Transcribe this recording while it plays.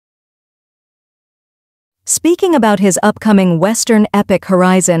Speaking about his upcoming Western epic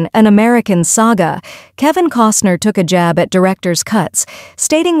Horizon, An American Saga, Kevin Costner took a jab at director's cuts,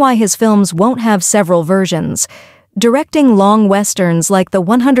 stating why his films won't have several versions. Directing long westerns like the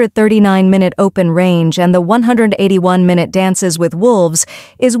 139-minute Open Range and the 181-minute Dances with Wolves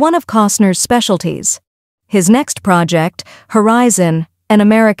is one of Costner's specialties. His next project, Horizon, An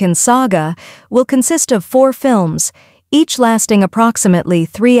American Saga, will consist of 4 films, each lasting approximately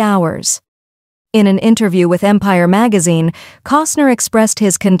 3 hours. In an interview with Empire magazine, Costner expressed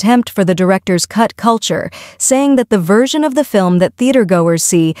his contempt for the director's cut culture, saying that the version of the film that theatergoers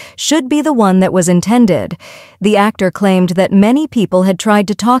see should be the one that was intended. The actor claimed that many people had tried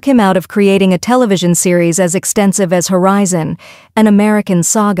to talk him out of creating a television series as extensive as Horizon, An American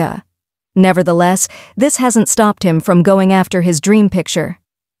Saga. Nevertheless, this hasn't stopped him from going after his dream picture.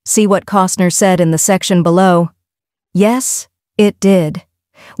 See what Costner said in the section below. Yes, it did.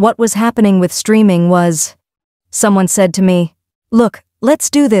 What was happening with streaming was... Someone said to me, "Look, let's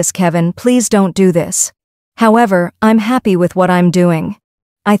do this, Kevin, please don't do this." However, I'm happy with what I'm doing.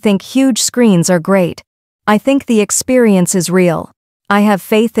 I think huge screens are great. I think the experience is real. I have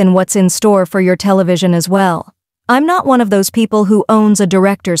faith in what's in store for your television as well. I'm not one of those people who owns a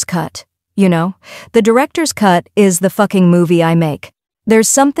director's cut. You know, the director's cut is the fucking movie I make. There's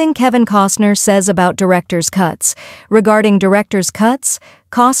something Kevin Costner says about director's cuts. Regarding director's cuts,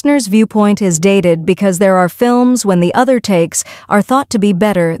 Costner's viewpoint is dated because there are films when the other takes are thought to be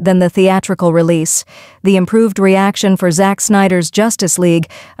better than the theatrical release. The improved reaction for Zack Snyder's Justice League,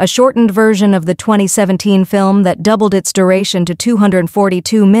 a shortened version of the 2017 film that doubled its duration to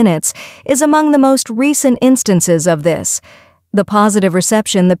 242 minutes, is among the most recent instances of this. The positive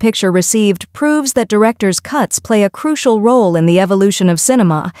reception the picture received proves that directors' cuts play a crucial role in the evolution of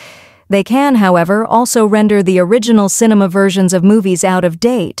cinema. They can, however, also render the original cinema versions of movies out of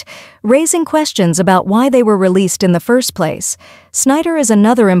date, raising questions about why they were released in the first place. Snyder is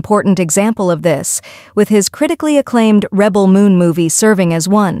another important example of this, with his critically acclaimed Rebel Moon movie serving as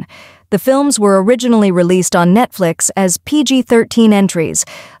one. The films were originally released on Netflix as PG-13 entries,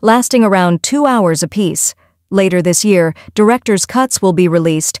 lasting around 2 hours apiece. Later this year, director's cuts will be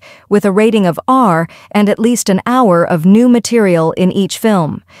released, with a rating of R and at least an hour of new material in each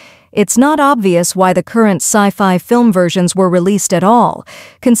film. It's not obvious why the current sci-fi film versions were released at all,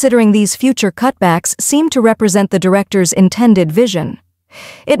 considering these future cutbacks seem to represent the director's intended vision.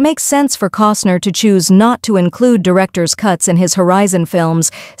 It makes sense for Costner to choose not to include director's cuts in his Horizon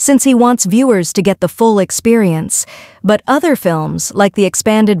films since he wants viewers to get the full experience. But other films, like the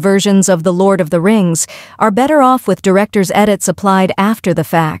expanded versions of The Lord of the Rings, are better off with director's edits applied after the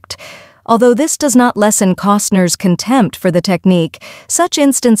fact. Although this does not lessen Costner's contempt for the technique, such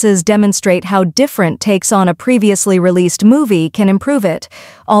instances demonstrate how different takes on a previously released movie can improve it.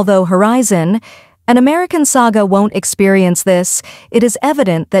 Although Horizon, An American Saga won't experience this, it is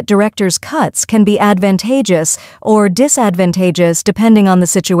evident that directors' cuts can be advantageous or disadvantageous depending on the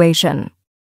situation.